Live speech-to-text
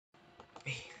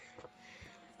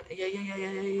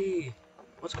Yay!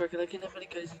 What's cracking like everybody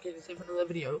guys, you guys for another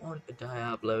video on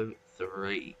Diablo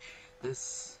 3.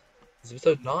 This is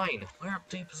episode 9. We're up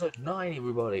to episode 9,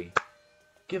 everybody.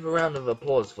 Give a round of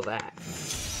applause for that.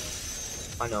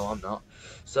 I know I'm not.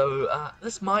 So,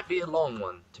 this might be a long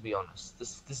one, to be honest.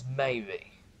 This may be.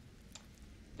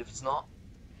 If it's not,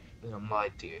 then I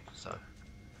lied to you, so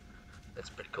that's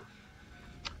pretty cool.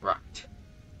 Right.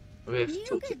 We have to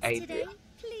talk to Adria.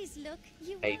 Please look,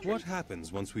 What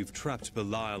happens once we've trapped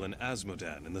Belial and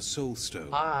Asmodan in the Soul Stone?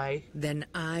 Hi. Then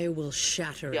I will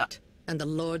shatter it, and the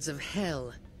lords of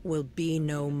hell will be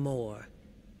no more.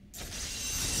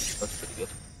 That's pretty good.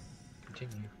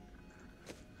 Continue.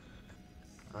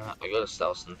 I gotta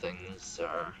sell some things,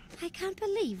 sir. I can't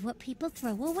believe what people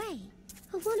throw away.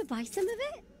 I want to buy some of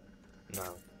it.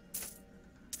 No.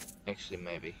 Actually,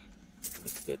 maybe.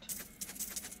 It's good.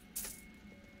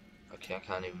 Okay, I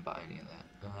can't even buy any of that.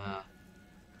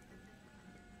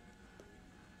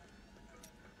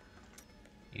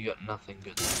 You got nothing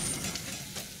good.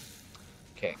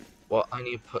 Okay, well, I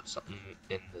need to put something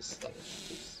in this thing.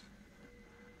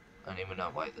 I don't even know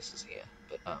why this is here,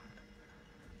 but,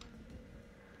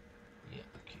 yeah,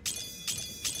 okay.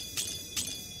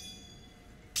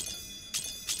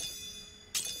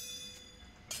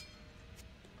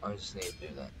 I just need to do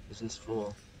that. Is this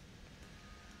for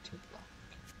Templar?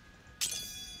 Okay.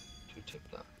 2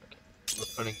 Templar. Okay.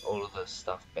 We're putting all of this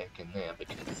stuff back in there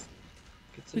because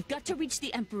we've got to reach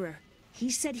the Emperor. He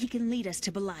said he can lead us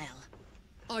to Belial.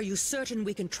 Are you certain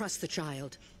we can trust the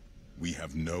child? We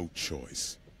have no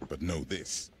choice. But know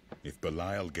this. If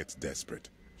Belial gets desperate,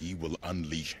 he will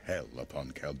unleash hell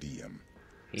upon Chaldeum.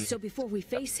 So before we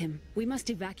face him, we must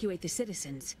evacuate the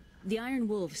citizens. The Iron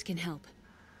Wolves can help.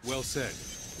 Well said.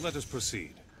 Let us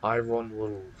proceed. Iron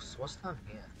Wolves. What's that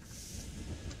here?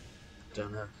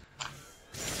 Don't know.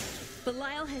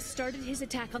 Belial has started his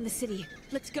attack on the city.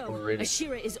 Let's go. Already.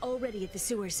 Ashira is already at the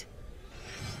sewers.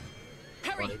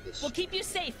 Hurry! We'll keep you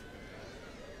safe.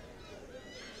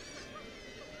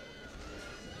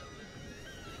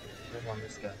 Come on,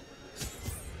 let's go.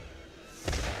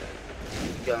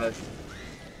 Go.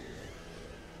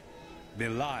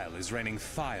 Belial is raining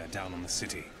fire down on the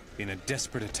city in a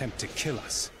desperate attempt to kill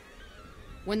us.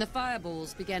 When the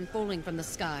fireballs began falling from the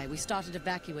sky, we started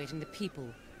evacuating the people.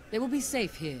 They will be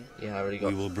safe here. Yeah, I already got.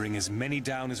 We will bring as many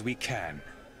down as we can.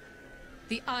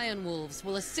 The Iron Wolves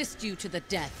will assist you to the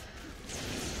death.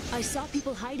 I saw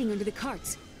people hiding under the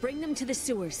carts. Bring them to the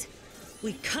sewers.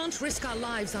 We can't risk our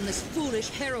lives on this foolish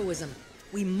heroism.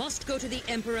 We must go to the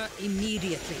Emperor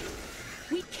immediately.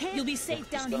 We can't. You'll be safe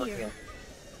down here.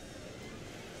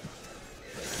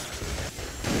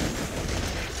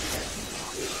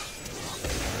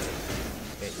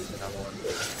 Okay, there's another one.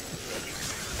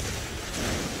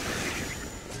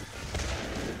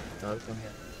 No, come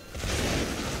here.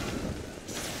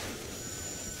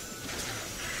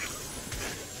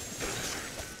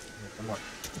 Come on.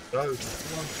 Go.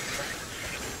 Come on.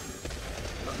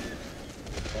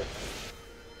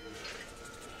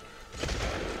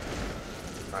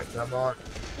 Right, come on.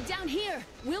 Down here.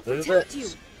 We'll Move protect it. you.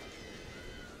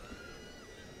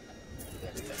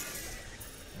 There we go.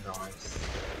 Nice.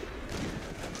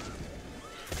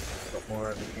 Got more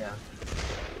over here.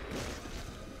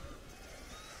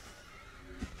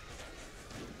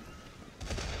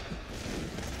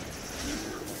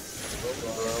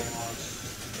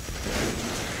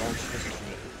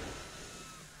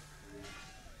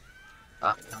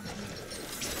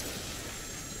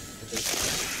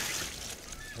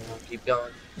 Come on, keep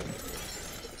going.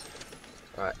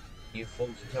 Alright, you four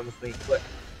can come with me, quick.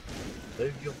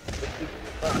 Move your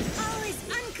butt. All is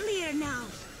unclear now.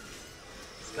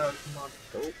 Let's go, come on.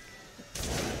 Oh.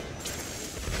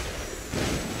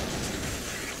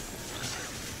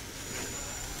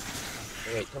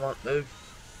 Alright, come on, move.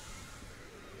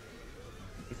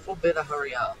 You four better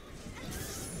hurry up.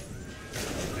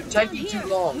 You're taking too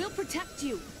long. We'll protect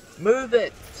you. Move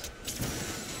it.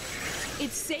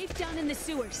 It's safe down in the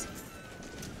sewers.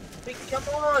 Hey, come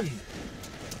on.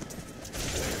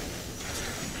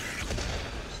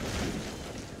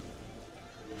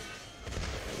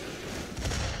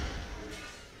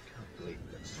 Can't believe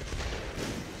this.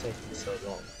 It's taking so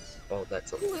long. Oh,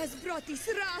 that's a Who has brought this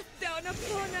wrath down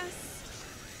upon us?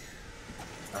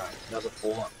 Alright, another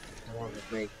 4. Come on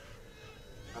with me.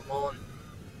 Come on.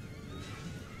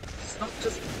 Stop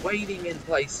just waiting in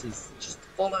places. Just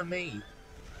follow me.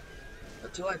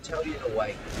 Until I tell you to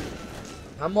wait.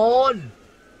 Come on!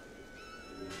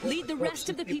 Lead the rest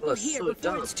of the people here so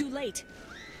before dumb. it's too late.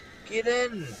 Get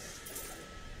in!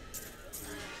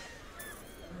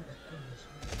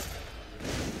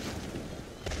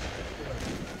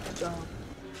 Jump.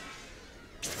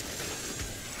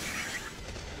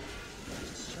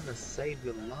 to save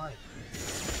your life.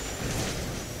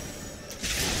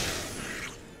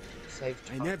 Save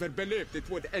time. I never believed it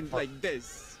would end like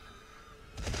this.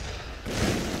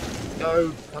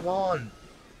 Go, come on.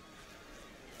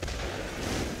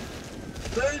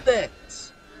 Move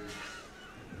it.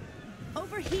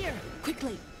 Over here,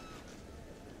 quickly.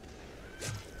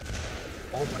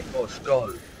 Oh my gosh,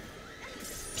 go.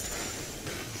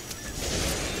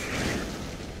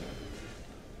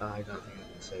 I don't think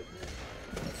I can save them.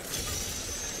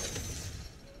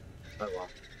 Oh well,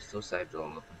 still saved all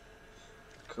of them.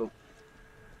 Cool.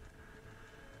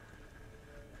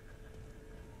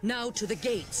 Now to the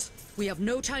gates. We have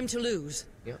no time to lose.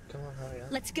 Yep, come on, hurry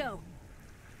up. Let's go.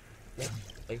 Yep,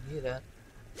 I can hear that.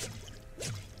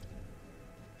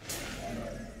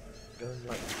 Going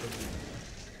like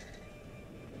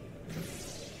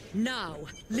Now,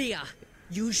 Leah,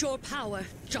 use your power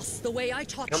just the way I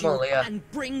taught Come you on, Leah. and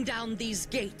bring down these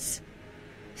gates.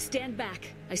 Stand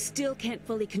back. I still can't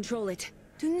fully control it.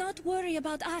 Do not worry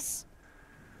about us.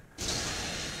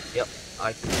 Yep,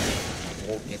 I can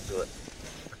walk into it.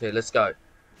 Okay, let's go.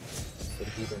 What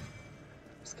do people?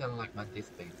 It's kind of like my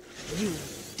death beam. You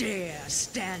dare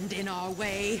stand in our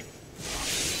way?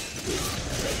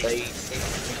 They seem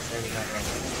to be standing out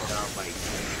in our way.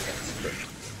 That's good.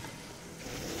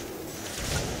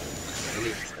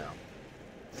 Civilians now.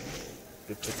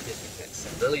 Good protecting against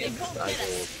civilians,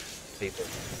 cyborg people.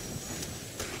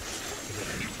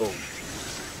 People.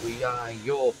 We are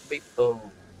your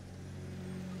people.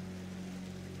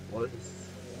 What is...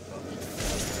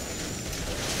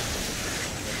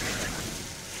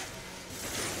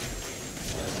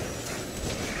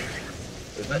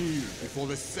 Kneel before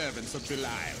the servants of Belial.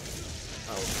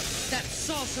 Oh. That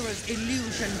sorcerer's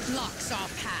illusion blocks our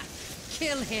path.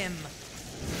 Kill him.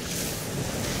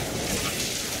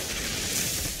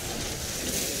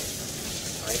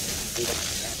 I do that.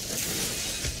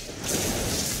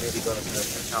 Maybe got him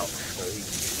out, so he...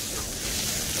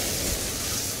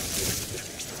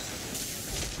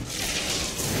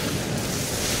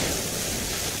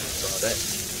 Got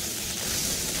it.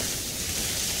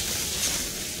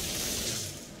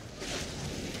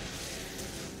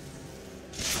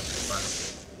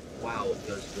 Wow, it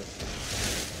goes good.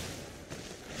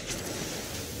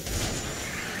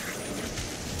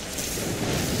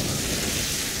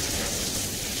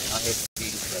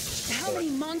 How many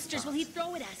monsters will he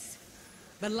throw at us?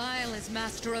 Belial is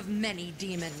master of many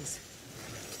demons.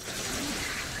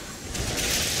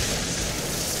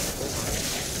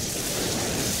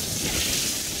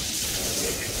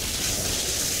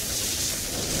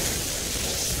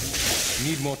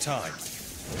 Need more time.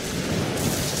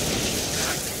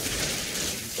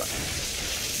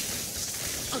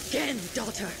 Again,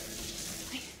 daughter.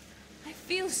 I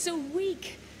feel so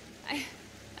weak.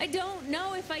 I don't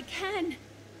know if I can.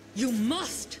 You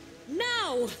must!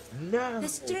 Now! No! The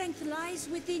strength lies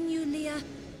within you, Leah.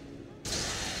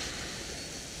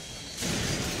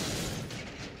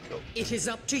 It is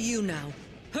up to you now.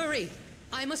 Hurry!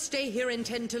 I must stay here and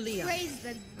tend to Leah. Praise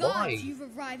the Why? gods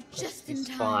you've arrived just in It's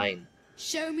time. fine.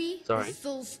 Show me Sorry. the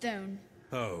soul stone.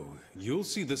 Oh, you'll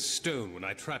see the stone when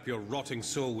I trap your rotting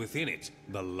soul within it,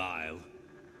 Belial.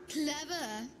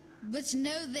 Clever. But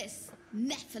know this,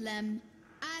 Nephilim.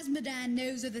 Asmodan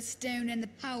knows of the stone and the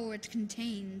power it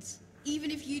contains.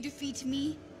 Even if you defeat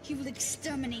me, he will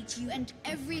exterminate you and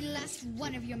every last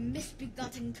one of your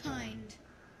misbegotten kind.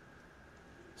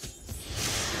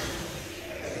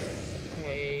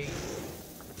 Okay.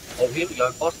 Oh, here we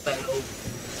go, boss battle.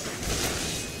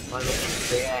 I look at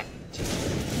the act.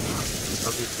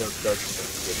 I'm just going to go for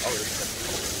the... Oh, this is...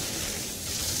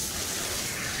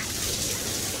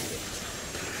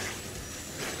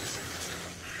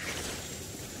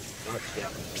 Gotcha.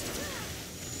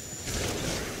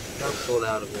 Don't fall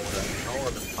out of water. I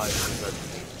want the pipe that doesn't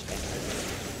need to change.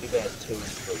 You better 2 and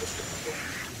 3 is difficult.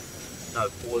 No,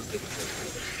 4 is difficult.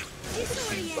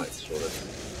 Seems like shorter.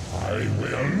 I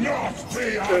will not be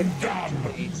undone!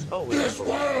 Please. Oh, we This have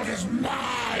world is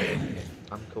mine!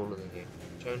 I'm cooler than you.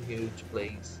 Turn huge,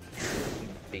 please.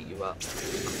 Beat you up.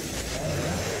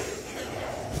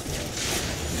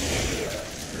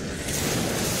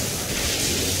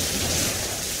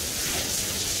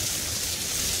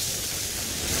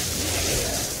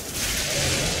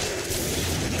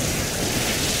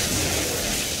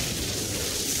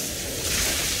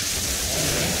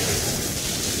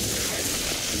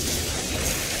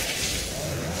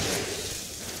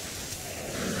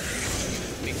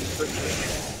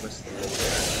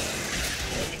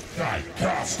 I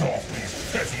cast off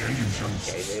these petty illusions.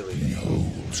 Okay, there we go.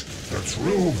 Behold, the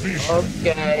true vision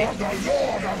Okay. of the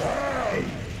Lord of Hell!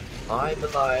 I'm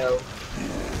Belial.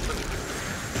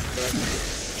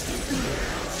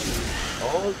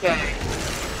 Okay.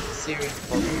 Series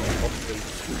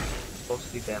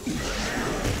possibly battle.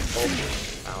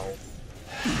 Ow.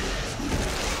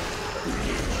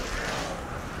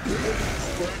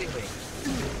 It's squirting me.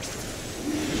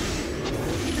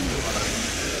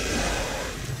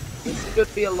 This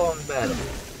could be a long battle.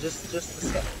 Just a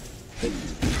second.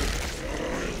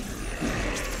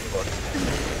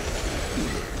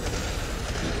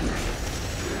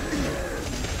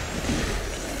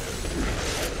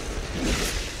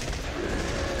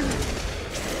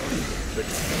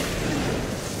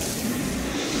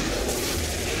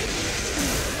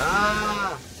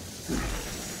 Ah!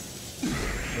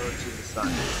 Go to the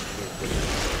side.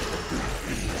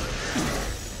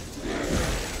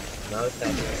 No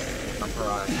thanks. I'm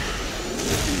alright.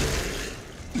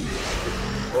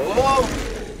 Oh!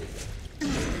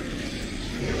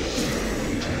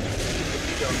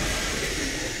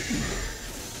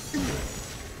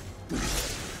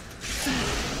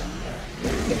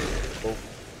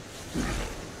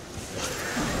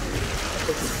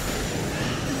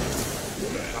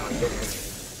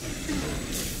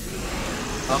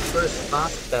 Our first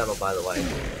mask battle, by the way,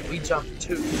 we jumped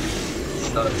 2,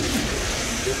 so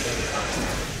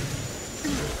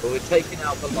but we're taking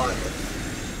out the line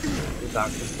with our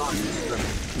combined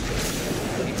strength.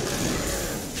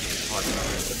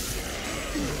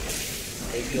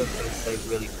 Maybe I'm going to stay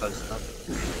really close enough.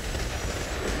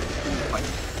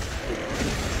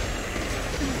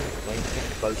 Maybe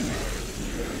close enough.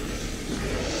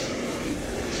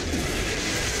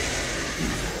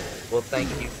 Well, thank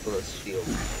you for the shield.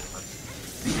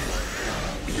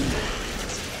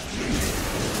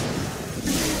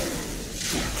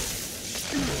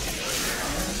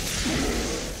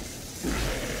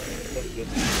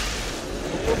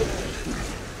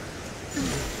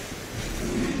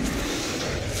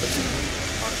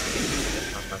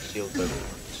 My shield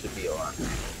should be alright.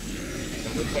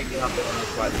 And we're taking up the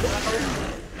one right now.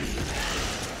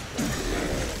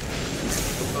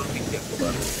 We're going to be careful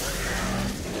though.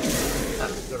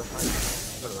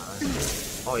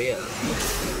 Oh yeah.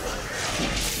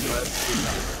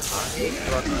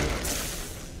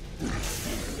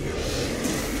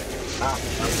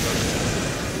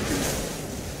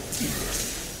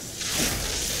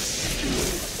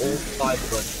 All 5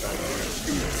 blood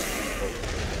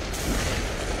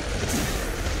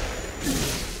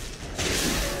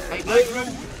hey, no,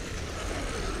 run!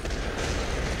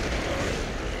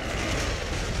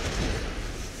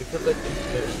 Because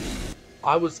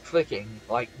I was clicking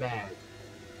like mad.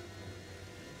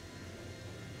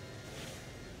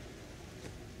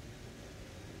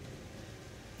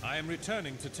 I am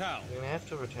returning to town. You're gonna have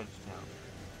to return to town.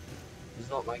 It's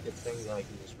not like a thing that I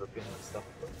can just rip in and stuff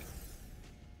quick.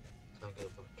 So I'm gonna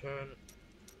return.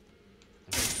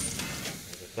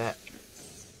 Get back.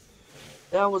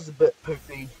 That was a bit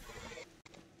poopy.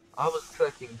 I was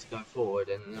clicking to go forward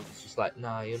and it was just like,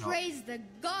 nah, you're not. Praise the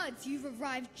gods, you've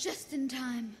arrived just in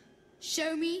time.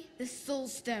 Show me the soul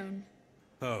stone.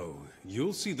 Oh,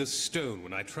 you'll see the stone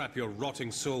when I trap your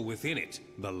rotting soul within it,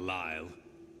 Belial.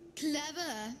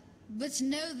 Clever, but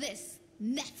know this,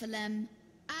 Nephilim.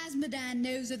 Asmodan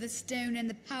knows of the stone and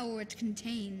the power it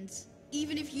contains.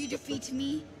 Even if you defeat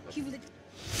me, he will...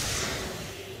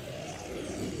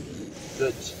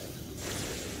 Good.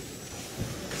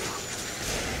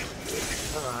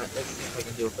 Alright, let's see if I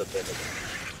can do a bit better.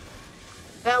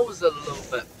 That was a little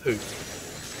bit poopy.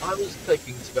 I was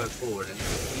clicking to go forward and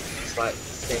he just like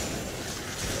standing.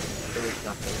 There was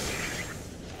nothing.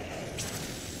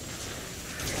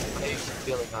 I have a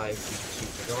feeling I've been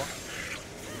cheating off.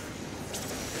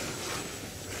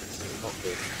 This is not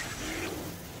good.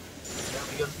 Now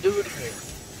we're gonna do it again.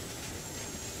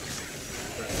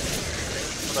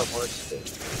 What I wanted to do.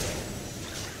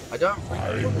 I don't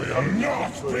really want will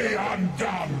not be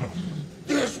undone!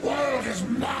 This world is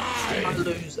mine! If I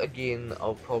lose again,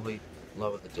 I'll probably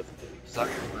lower the difficulty, because I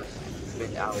can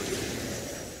spend hours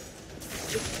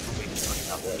just moving like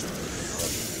that way.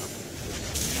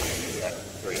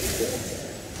 3,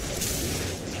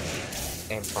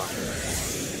 4, and 5.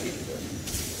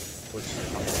 Which is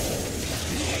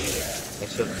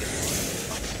makes sure to get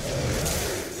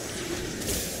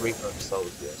 3 from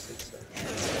souls, yes, it's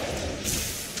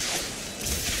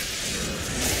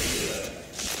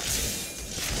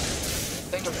I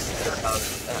think I'm scared about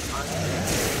that.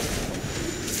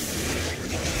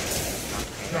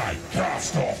 I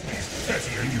cast off these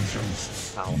petty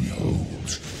illusions. Behold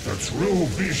the true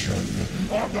vision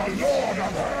of the Lord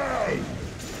of Hell!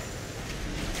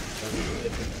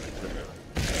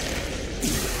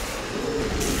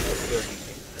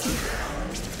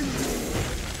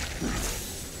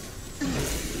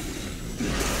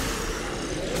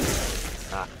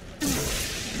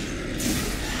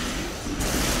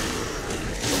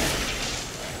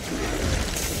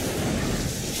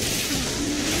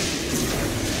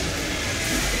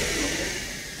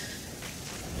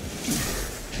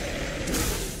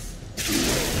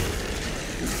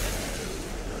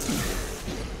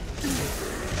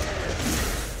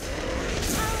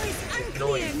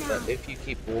 here now. But if you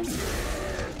keep walking,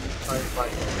 try and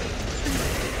find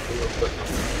real quick.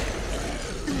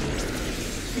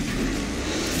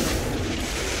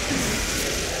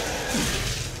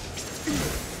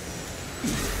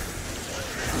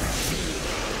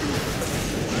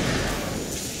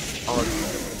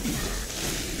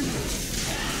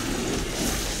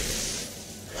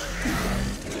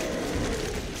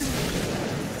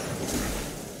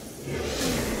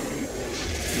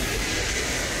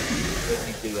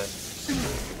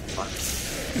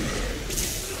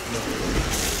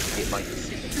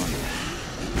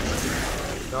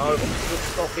 No, it's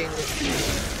stopping this.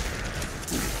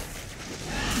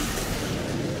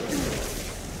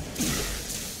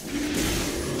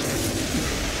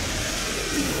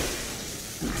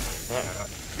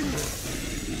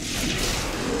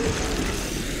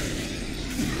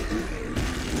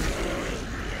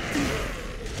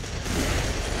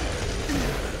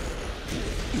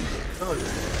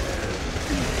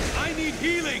 I need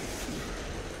healing!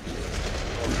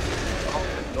 Oh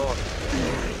my god.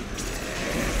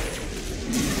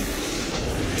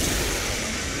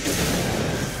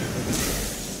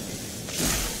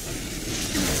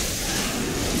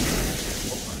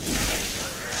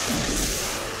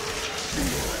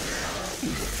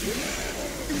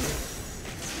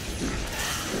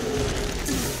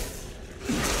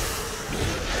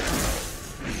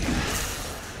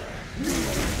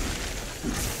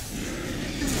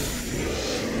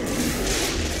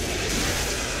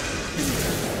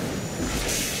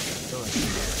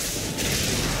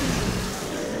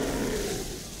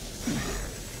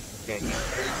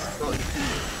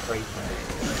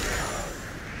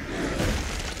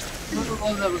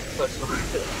 Oh, that was close.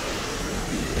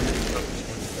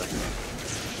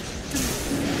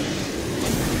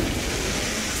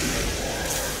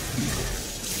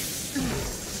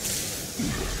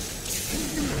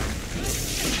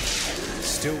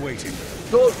 Still waiting.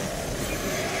 Good.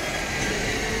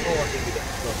 Oh, I think we got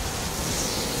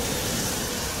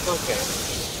okay.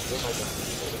 Then I don't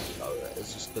know that.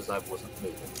 It's just because I wasn't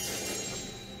moving.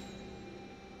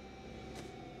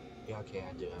 Yeah, okay,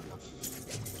 I do have enough.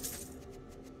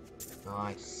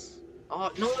 Nice. Oh,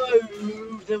 no!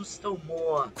 There was still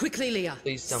more. Quickly, Leah.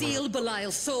 Please tell me. Seal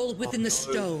Belial's soul within the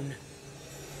stone.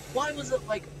 Why was it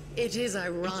like... It is like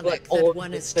ironic all that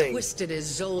one the as thing. twisted as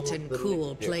Zoltan All the Kuhl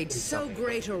little played different so stuff.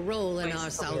 great a role in Please our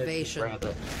tell me I'd salvation.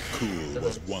 rather- Kuhl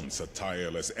was once a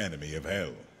tireless enemy of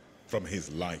hell. From his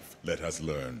life, let us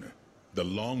learn. The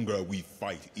longer we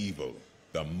fight evil,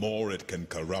 the more it can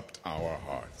corrupt our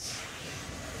hearts.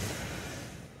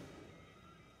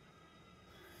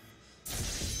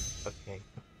 Okay.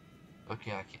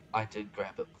 Okay, I did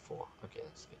grab it before. Okay,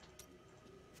 that's good.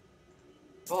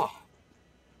 Oh!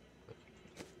 Okay.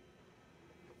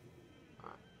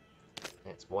 Alright.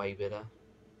 That's way better.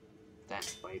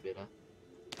 That's way better.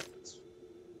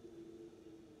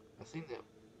 I think that...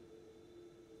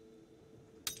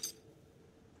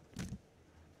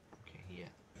 Okay, yeah.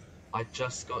 I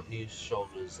just got new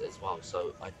shoulders as well,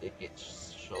 so I did get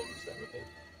shoulders that were big.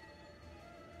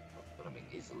 But I mean,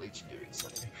 he's a legendary, so...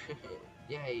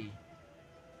 Yay!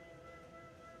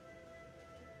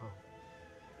 Oh.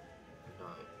 No.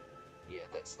 Yeah,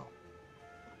 that's not...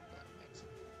 That makes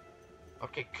sense.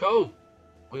 Okay, cool!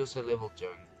 We also leveled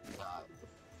during the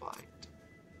fight.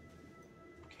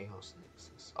 Chaos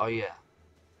Nexus. Oh, yeah.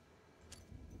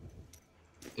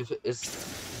 If it is...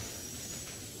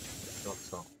 No,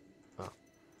 it's not. Oh.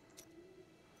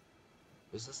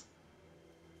 Is this...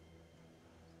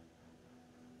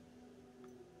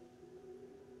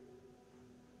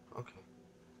 Okay.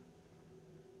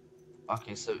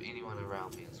 Okay, so anyone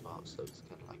around me as well, so it's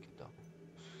kind of like a double.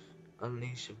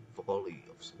 Unleash a volley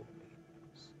of swarming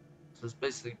enemies. So it's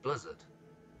basically Blizzard.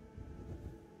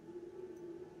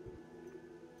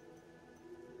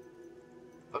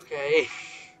 Okay.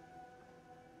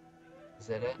 Is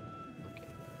that it? Okay,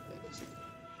 that is it.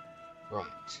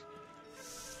 Right.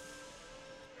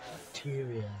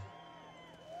 Tyrion.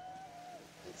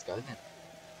 Let's go then.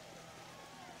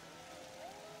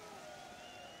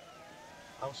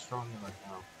 How strong am I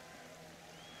now?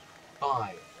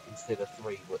 5 instead of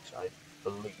 3, which I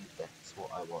believe that's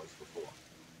what I was before.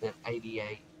 Then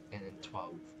 88 and then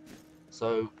 12.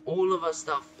 So all of our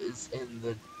stuff is in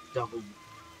the double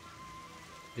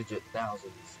digit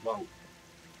thousands. Well,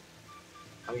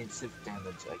 I mean civ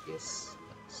damage, I guess,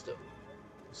 but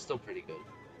still pretty good.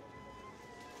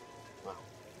 Well,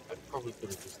 I probably could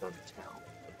have just done town,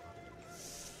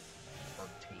 done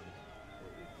team.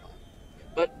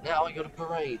 But now I got a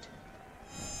parade.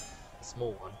 A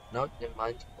small one. No, never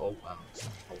mind. Oh wow, it's a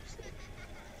whole thing.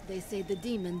 They say the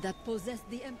demon that possessed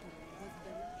the Emperor was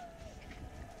Belial.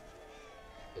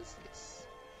 is this?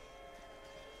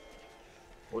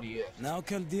 What do you have? Now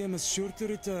Chaldeum is sure to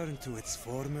return to its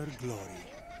former glory.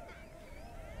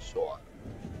 Sure.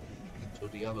 So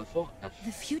Diablo 4.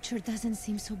 The future doesn't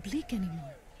seem so bleak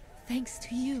anymore. Thanks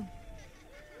to you.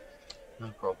 No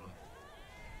problem.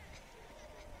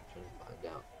 Trying to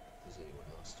find out if there's anyone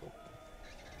else talking.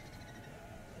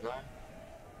 No?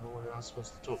 No one else wants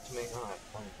to talk to me? Alright,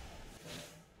 fine.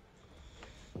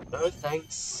 No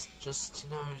thanks. Just,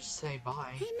 say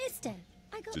bye. Hey, mister.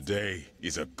 I got Today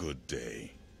is a good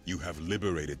day. You have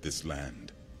liberated this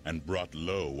land and brought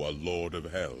low a lord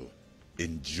of hell.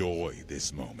 Enjoy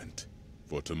this moment,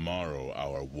 for tomorrow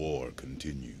our war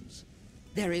continues.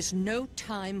 There is no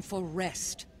time for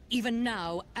rest. Even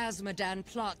now, Azmodan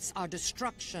plots our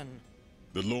destruction.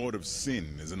 The Lord of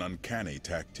Sin is an uncanny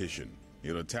tactician.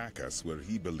 He'll attack us where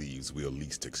he believes we'll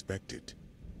least expect it.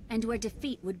 And where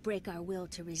defeat would break our will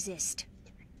to resist.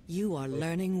 You are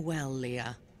learning well,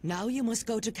 Leah. Now you must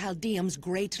go to Chaldeum's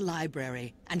great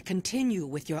library and continue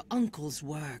with your uncle's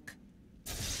work.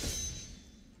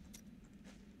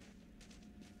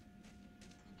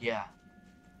 Yeah.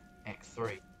 Act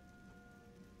 3.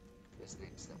 This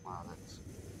next step. Wow, that's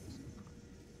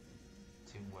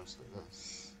even worse than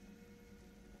this.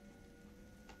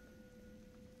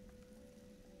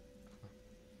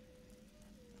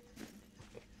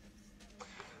 Okay.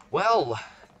 Well,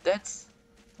 that's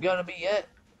gonna be it.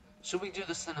 Should we do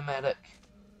the cinematic?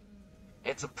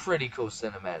 It's a pretty cool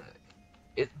cinematic.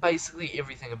 Basically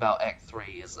everything about Act 3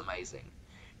 is amazing.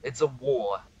 It's a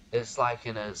war. It's like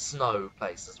in a snow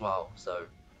place as well, so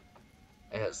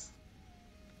it's,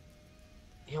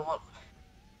 you know what?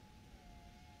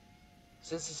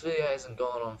 Since this video hasn't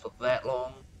gone on for that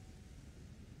long,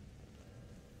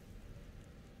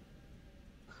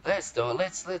 let's do it.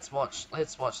 Let's watch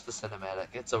the cinematic.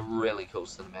 It's a really cool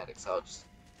cinematic, so I'll just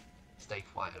stay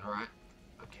quiet, alright?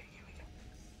 Okay, here we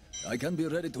go. I can be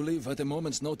ready to leave at a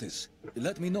moment's notice.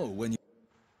 Let me know when you...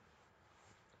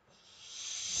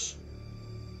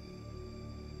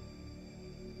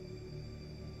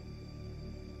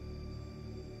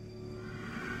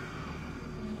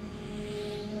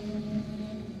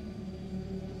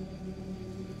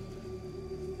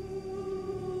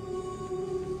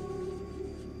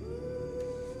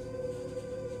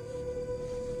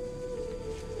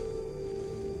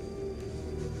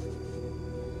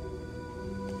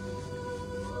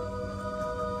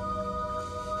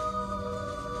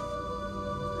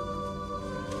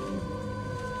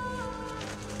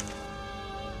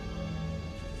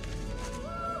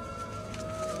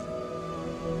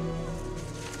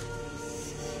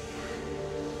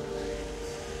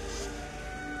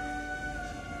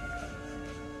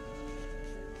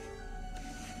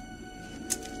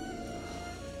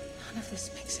 None of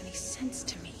this makes any sense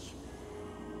to me.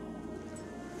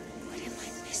 What am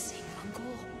I missing, Uncle?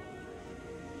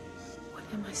 What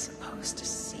am I supposed to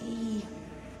see?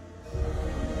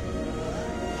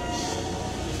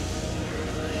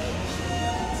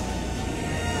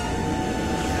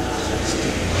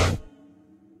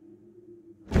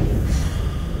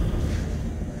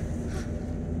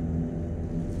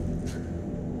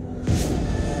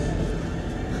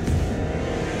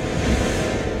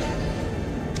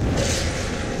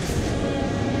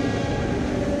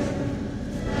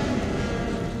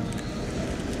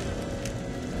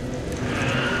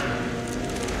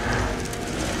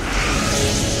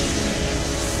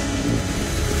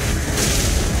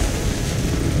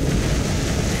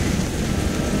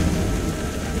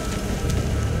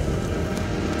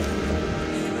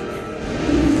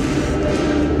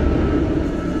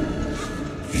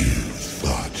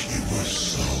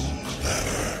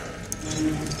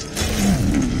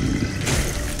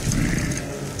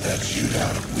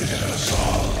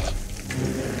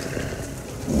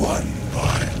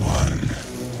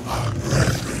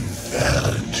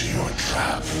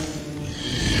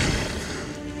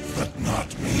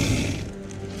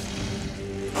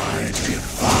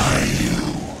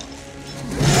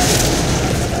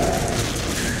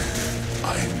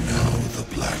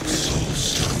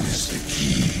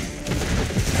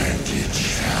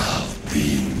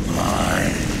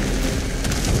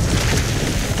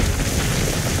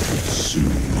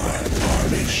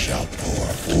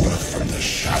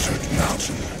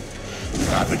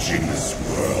 ravaging this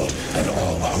world and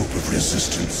all hope of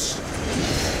resistance.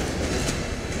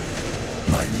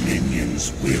 My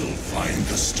minions will find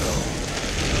the stone,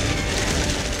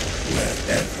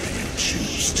 wherever you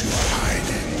choose to hide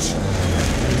it.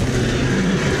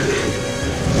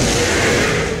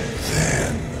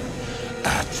 Then,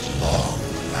 at long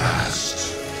last,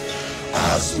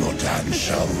 Azmodan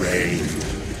shall reign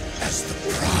as the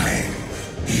prime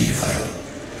evil.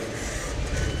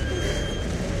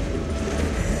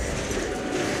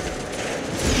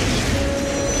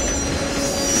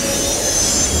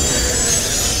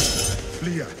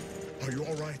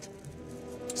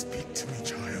 Speak to me,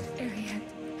 child. Ariad.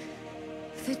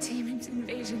 The demon's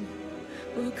invasion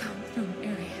will come from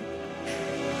Ariad.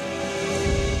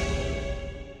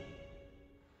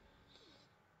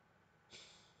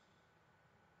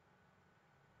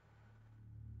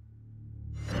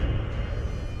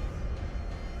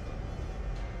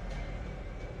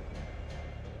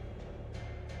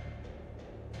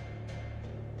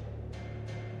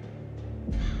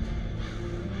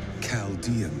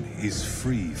 Chaldeum is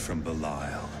free from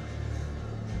Belial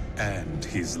and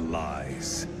his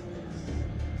lies.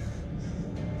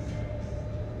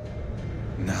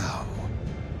 Now,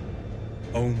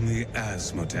 only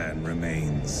Asmodan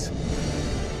remains.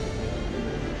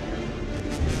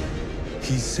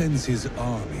 He sends his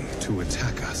army to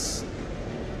attack us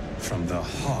from the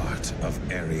heart of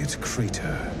Ariat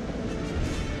Crater.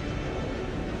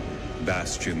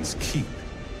 Bastion's keep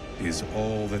is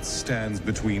all that stands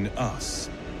between us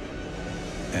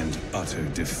and utter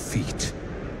defeat.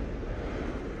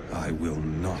 I will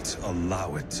not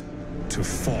allow it to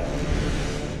fall.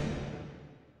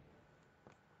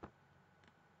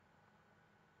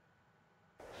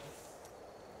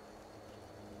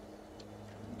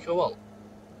 Cool.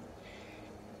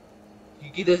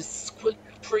 You get a quick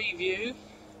preview.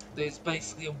 There's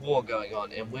basically a war going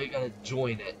on, and we're gonna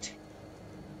join it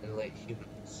and let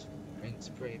humans reign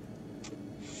supreme.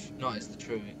 Not as the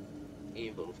true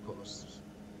evil, of course.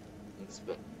 It's a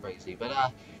bit crazy, but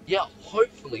yeah.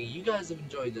 Hopefully, you guys have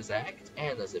enjoyed this act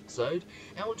and this episode,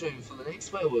 and we'll join you for the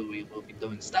next one where we will be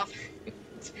doing stuff.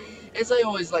 As I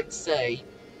always like to say,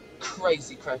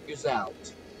 crazy crackers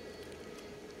out.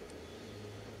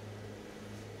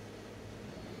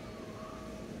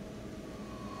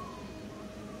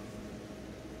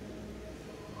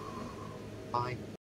 Bye.